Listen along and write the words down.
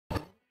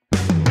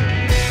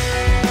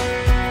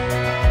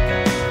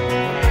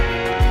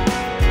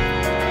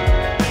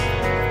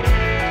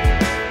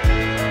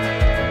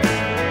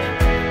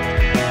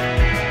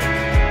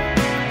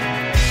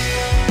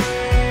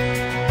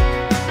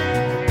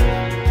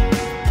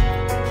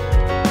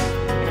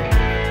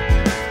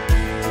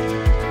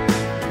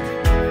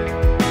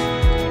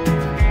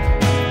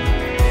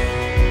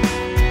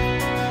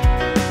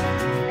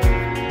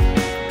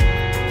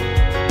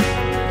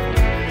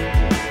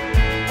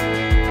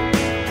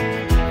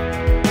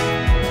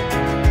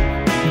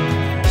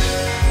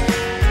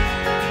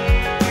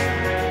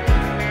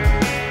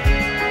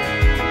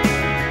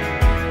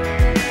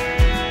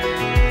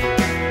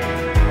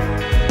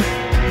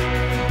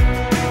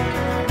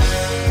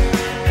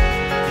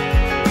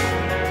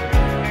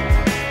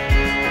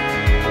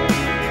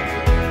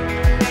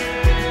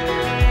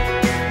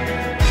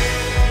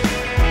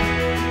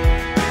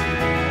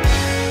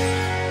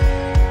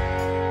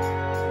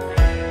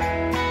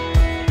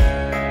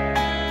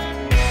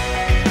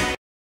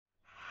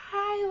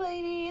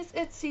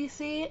it's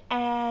Cece,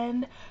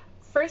 and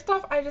first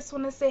off, I just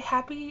want to say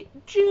happy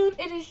June.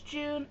 It is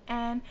June,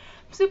 and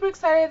I'm super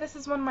excited. This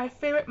is one of my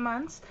favorite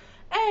months,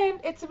 and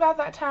it's about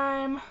that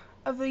time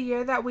of the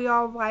year that we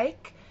all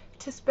like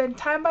to spend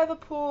time by the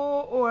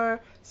pool or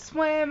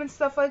swim and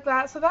stuff like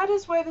that. So that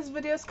is where this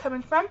video is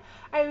coming from.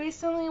 I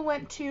recently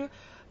went to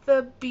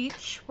the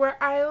beach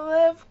where I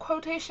live,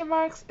 quotation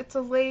marks. It's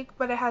a lake,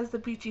 but it has the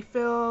beachy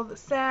feel, the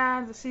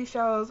sand, the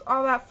seashells,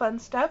 all that fun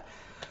stuff.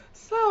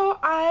 So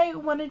I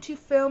wanted to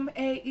film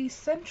a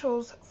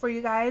essentials for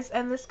you guys,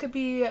 and this could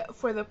be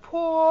for the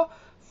pool,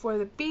 for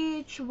the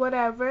beach,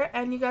 whatever,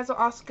 and you guys will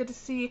also get to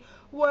see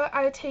what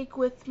I take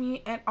with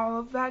me and all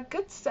of that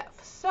good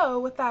stuff. So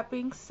with that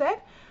being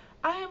said,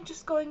 I am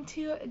just going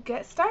to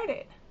get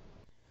started.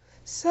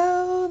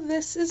 So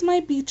this is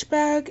my beach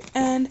bag,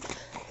 and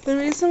the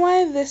reason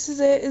why this is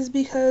it is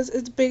because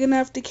it's big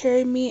enough to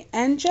carry me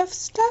and Jeff's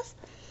stuff,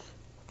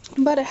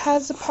 but it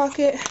has a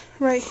pocket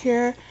right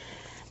here.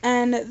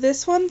 And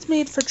this one's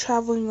made for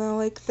traveling though,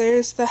 like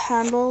there's the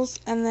handles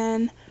and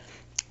then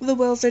the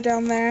wheels are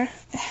down there.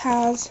 It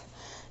has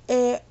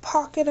a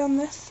pocket on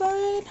this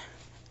side,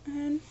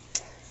 and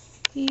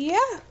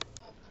yeah.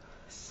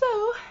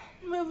 So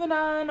moving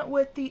on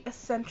with the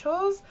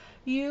essentials,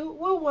 you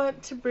will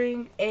want to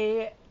bring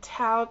a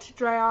towel to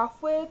dry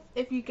off with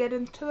if you get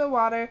into the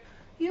water.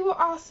 You will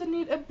also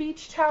need a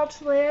beach towel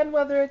to land,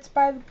 whether it's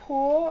by the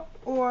pool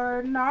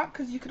or not,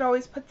 because you could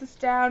always put this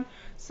down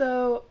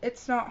so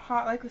it's not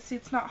hot, like the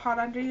seat's not hot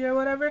under you or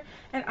whatever.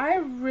 And I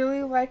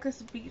really like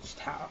this beach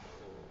towel.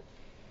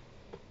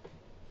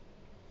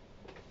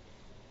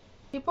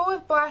 People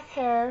with black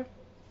hair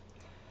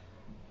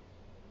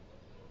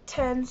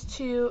tends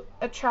to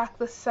attract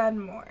the sun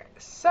more.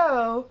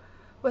 So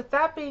with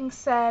that being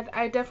said,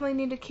 I definitely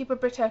need to keep it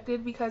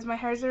protected because my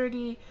hair's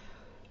already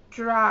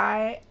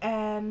dry,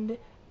 and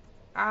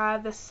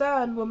the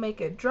sun will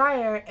make it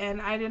drier,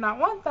 and I do not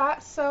want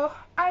that, so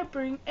I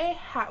bring a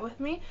hat with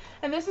me.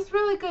 And this is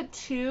really good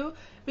too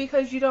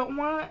because you don't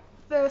want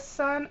the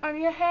sun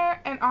on your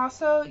hair, and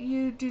also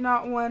you do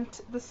not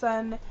want the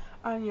sun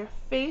on your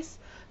face,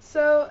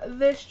 so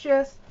this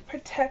just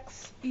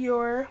protects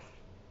your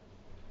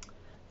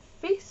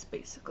face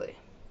basically.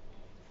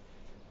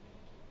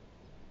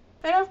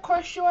 And of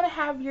course you want to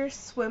have your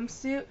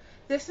swimsuit.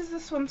 This is the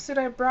swimsuit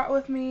I brought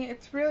with me.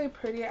 It's really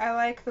pretty. I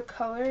like the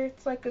color.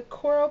 It's like a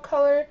coral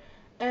color,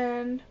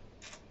 and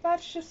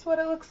that's just what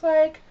it looks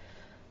like.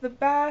 The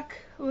back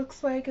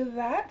looks like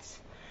that.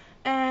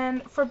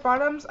 And for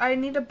bottoms, I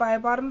need to buy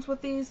bottoms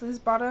with these. These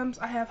bottoms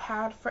I have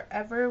had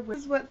forever. This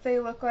is what they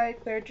look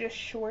like. They're just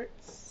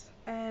shorts,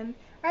 and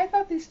I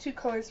thought these two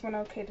colors went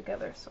okay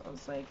together, so I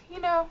was like, you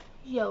know,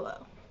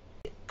 yellow.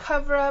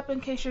 Cover up in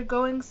case you're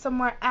going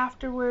somewhere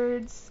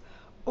afterwards,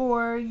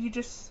 or you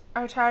just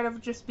are tired of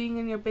just being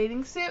in your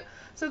bathing suit.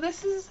 So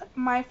this is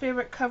my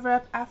favorite cover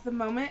up at the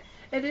moment.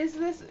 It is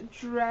this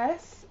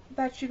dress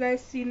that you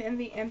guys seen in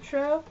the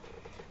intro,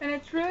 and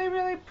it's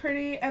really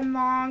pretty and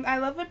long. I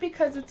love it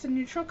because it's a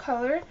neutral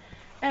color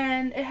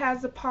and it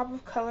has a pop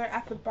of color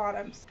at the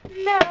bottoms.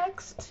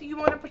 Next, you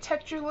want to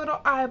protect your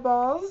little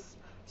eyeballs,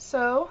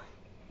 so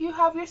you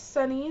have your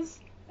sunnies,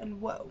 and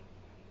whoa,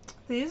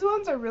 these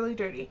ones are really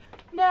dirty.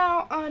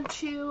 Now on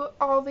to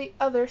all the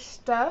other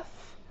stuff.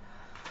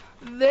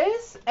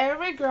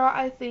 Every girl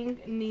I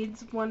think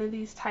needs one of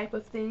these type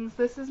of things.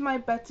 This is my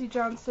Betsey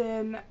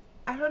Johnson,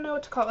 I don't know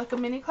what to call it, like a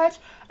mini clutch.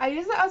 I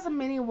use it as a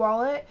mini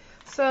wallet,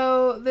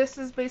 so this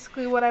is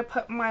basically what I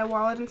put my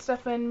wallet and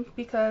stuff in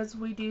because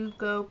we do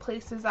go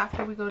places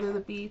after we go to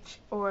the beach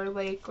or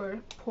lake or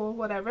pool,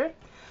 whatever.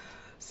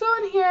 So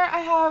in here I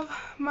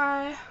have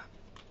my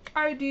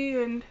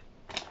ID and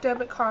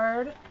debit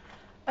card,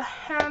 a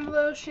hand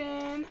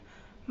lotion,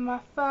 my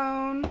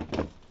phone,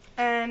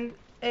 and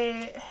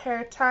a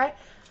hair tie,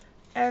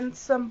 and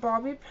some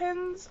bobby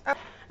pins.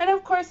 And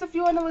of course, if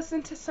you want to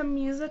listen to some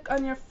music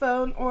on your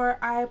phone or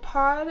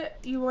iPod,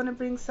 you want to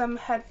bring some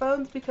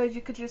headphones because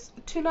you could just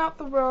tune out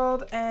the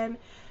world and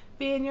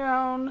be in your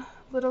own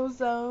little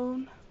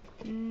zone.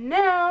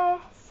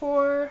 Now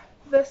for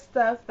the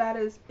stuff that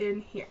is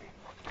in here.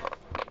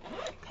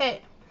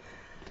 Okay.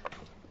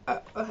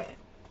 Okay.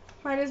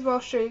 Might as well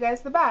show you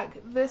guys the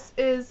bag. This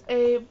is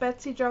a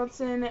Betsey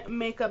Johnson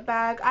makeup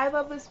bag. I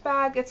love this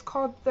bag. It's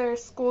called their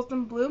Schools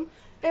in Bloom.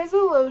 It is a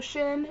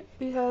lotion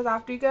because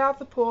after you get out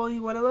the pool,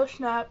 you want to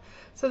lotion up.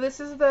 So this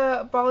is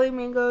the Bali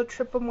Mango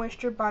Triple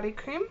Moisture Body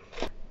Cream.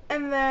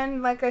 And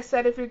then, like I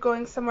said, if you're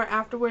going somewhere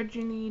afterwards,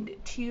 you need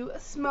to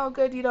smell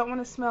good. You don't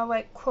want to smell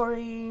like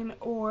chlorine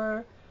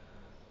or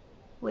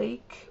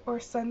lake or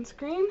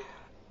sunscreen.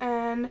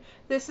 And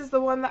this is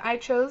the one that I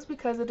chose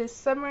because it is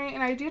summery,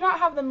 and I do not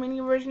have the mini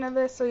version of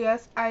this, so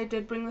yes, I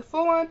did bring the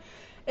full one.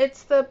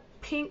 It's the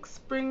Pink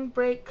Spring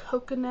Break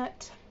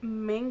Coconut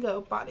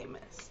Mango Body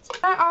Mist.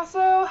 I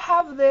also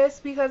have this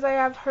because I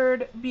have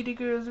heard beauty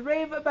gurus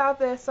rave about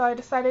this, so I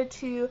decided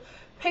to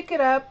pick it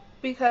up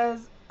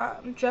because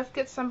Jeff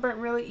gets sunburnt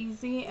really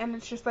easy, and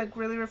it's just like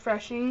really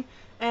refreshing,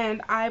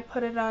 and I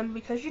put it on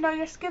because, you know,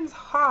 your skin's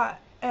hot,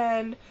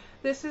 and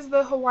This is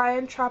the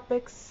Hawaiian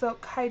Tropics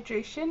Silk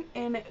Hydration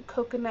in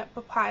Coconut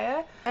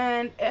Papaya,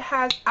 and it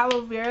has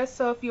aloe vera,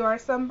 so if you are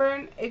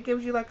sunburned, it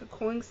gives you like a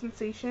cooling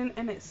sensation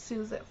and it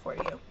soothes it for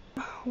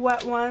you.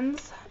 Wet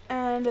ones,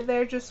 and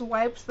they're just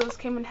wipes. Those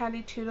came in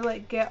handy too to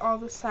like get all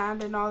the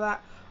sand and all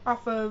that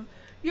off of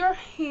your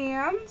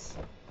hands.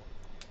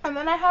 And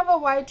then I have a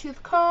wide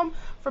tooth comb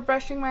for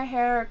brushing my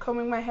hair or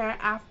combing my hair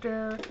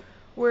afterwards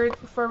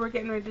before we're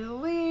getting ready to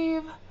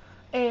leave.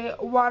 A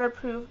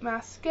waterproof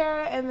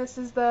mascara, and this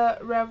is the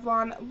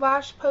Revlon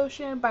Lash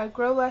Potion by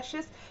Grow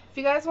Luscious. If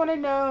you guys want to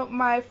know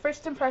my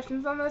first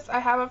impressions on this, I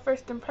have a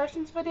first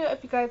impressions video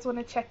if you guys want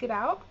to check it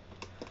out.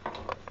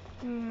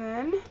 And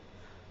then,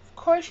 of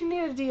course, you need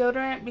a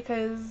deodorant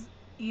because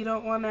you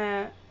don't want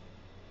to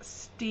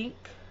stink.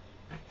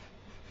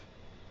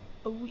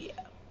 Oh yeah.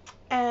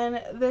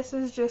 And this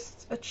is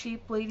just a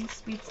cheap Lady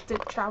Speed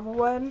Stick travel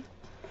one.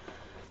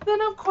 Then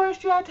of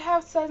course you have to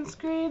have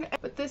sunscreen,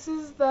 but this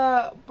is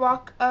the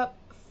Block Up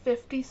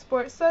 50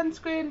 Sport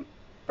Sunscreen,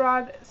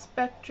 broad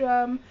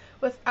spectrum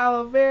with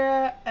aloe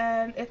vera,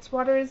 and it's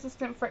water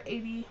resistant for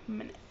 80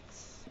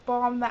 minutes.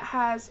 Balm that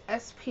has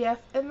SPF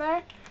in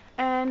there,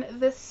 and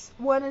this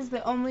one is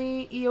the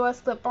only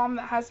EOS lip balm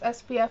that has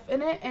SPF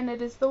in it, and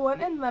it is the one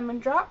in Lemon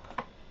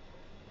Drop.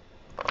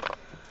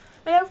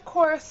 And of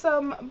course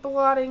some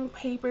blotting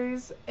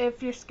papers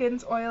if your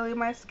skin's oily.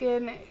 My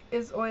skin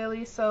is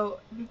oily, so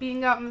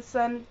being out in the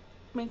sun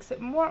makes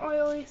it more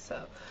oily,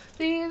 so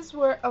these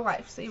were a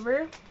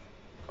lifesaver.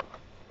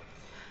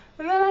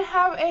 And then I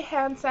have a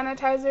hand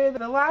sanitizer.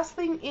 The last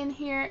thing in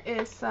here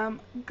is some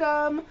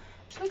gum. I'm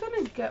actually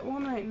gonna get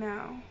one right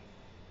now.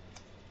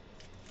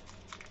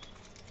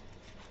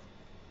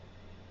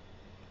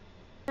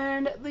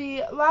 And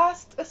the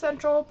last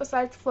essential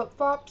besides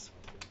flip-flops,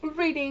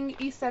 reading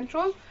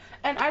essentials.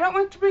 And I don't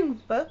like to bring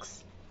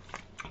books,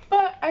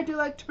 but I do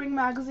like to bring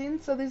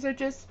magazines. So these are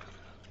just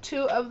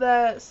 2 of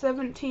the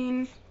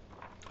 17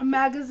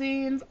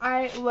 magazines.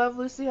 I love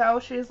Lucy Howell.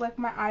 She is like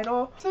my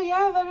idol. So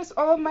yeah, that is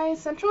all of my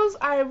essentials.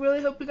 I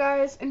really hope you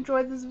guys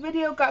enjoyed this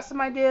video, got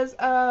some ideas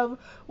of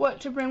what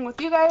to bring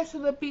with you guys to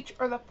the beach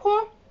or the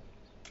pool.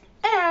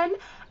 And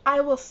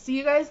I will see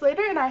you guys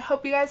later, and I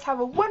hope you guys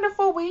have a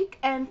wonderful week.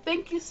 And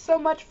thank you so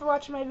much for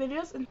watching my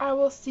videos, and I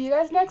will see you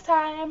guys next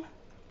time.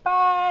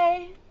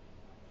 Bye!